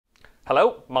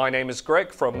Hello, my name is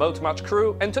Greg from Motor Match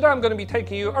Crewe, and today I'm going to be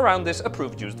taking you around this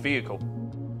approved used vehicle.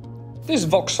 This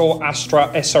Vauxhall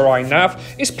Astra SRI nav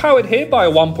is powered here by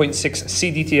a 1.6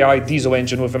 CDTI diesel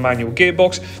engine with a manual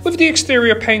gearbox, with the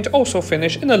exterior paint also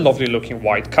finished in a lovely looking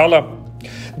white colour.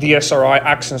 The SRI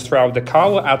accents throughout the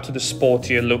car will add to the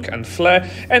sportier look and flair,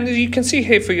 and as you can see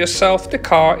here for yourself, the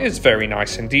car is very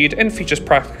nice indeed and features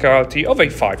practicality of a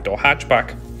 5-door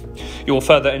hatchback. You will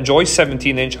further enjoy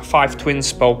 17-inch 5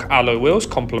 twin-spoke alloy wheels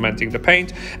complementing the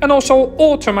paint, and also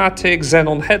automatic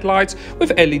xenon headlights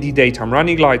with LED daytime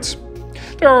running lights.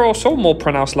 There are also more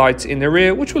pronounced lights in the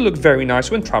rear, which will look very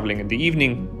nice when travelling in the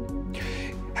evening.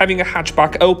 Having a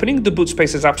hatchback opening, the boot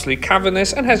space is absolutely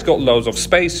cavernous and has got loads of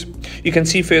space. You can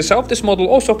see for yourself this model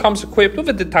also comes equipped with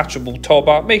a detachable tow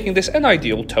bar, making this an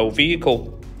ideal tow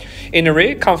vehicle. In the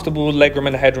rear, comfortable legroom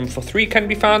and headroom for 3 can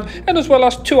be found, and as well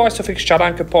as 2 Isofix chat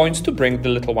anchor points to bring the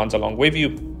little ones along with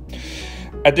you.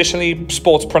 Additionally,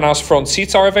 sports pronounced front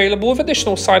seats are available with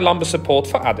additional side lumbar support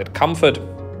for added comfort.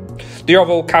 The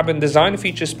overall cabin design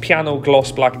features piano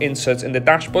gloss black inserts in the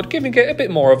dashboard, giving it a bit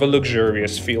more of a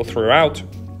luxurious feel throughout.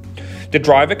 The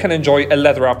driver can enjoy a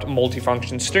leather-wrapped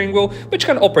multifunction steering wheel, which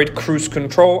can operate cruise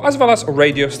control as well as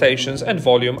radio stations and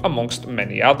volume amongst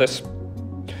many others.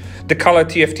 The colour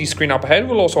TFT screen up ahead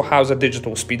will also house a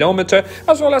digital speedometer,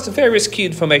 as well as various key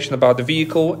information about the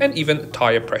vehicle, and even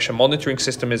tyre pressure monitoring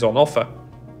system is on offer.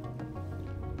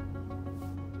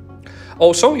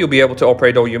 Also, you'll be able to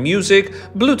operate all your music,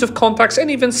 Bluetooth contacts,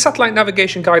 and even satellite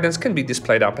navigation guidance can be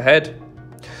displayed up ahead.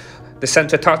 The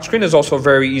center touchscreen is also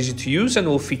very easy to use and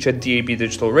will feature DAB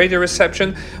digital radio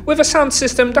reception with a sound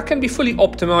system that can be fully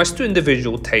optimized to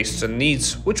individual tastes and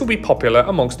needs, which will be popular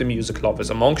amongst the music lovers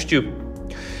amongst you.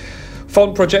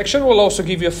 Phone projection will also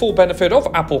give you a full benefit of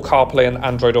Apple CarPlay and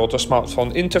AndroidAuto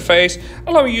smartphone interface,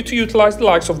 allowing you to utilize the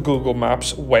likes of Google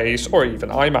Maps, Waze, or even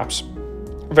iMaps.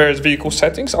 Various vehicle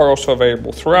settings are also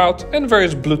available throughout, and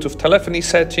various Bluetooth telephony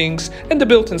settings, and the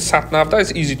built-in sat-nav that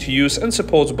is easy to use and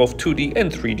supports both 2D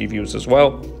and 3D views as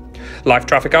well. Live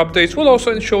traffic updates will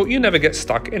also ensure you never get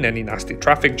stuck in any nasty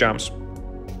traffic jams.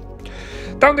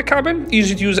 Down the cabin,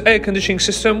 easy-to-use air conditioning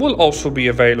system will also be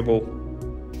available.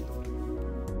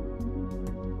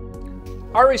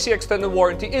 RAC Extended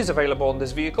Warranty is available on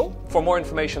this vehicle. For more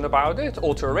information about it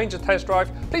or to arrange a test drive,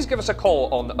 please give us a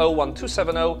call on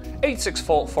 01270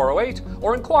 864 408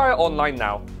 or inquire online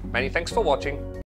now. Many thanks for watching.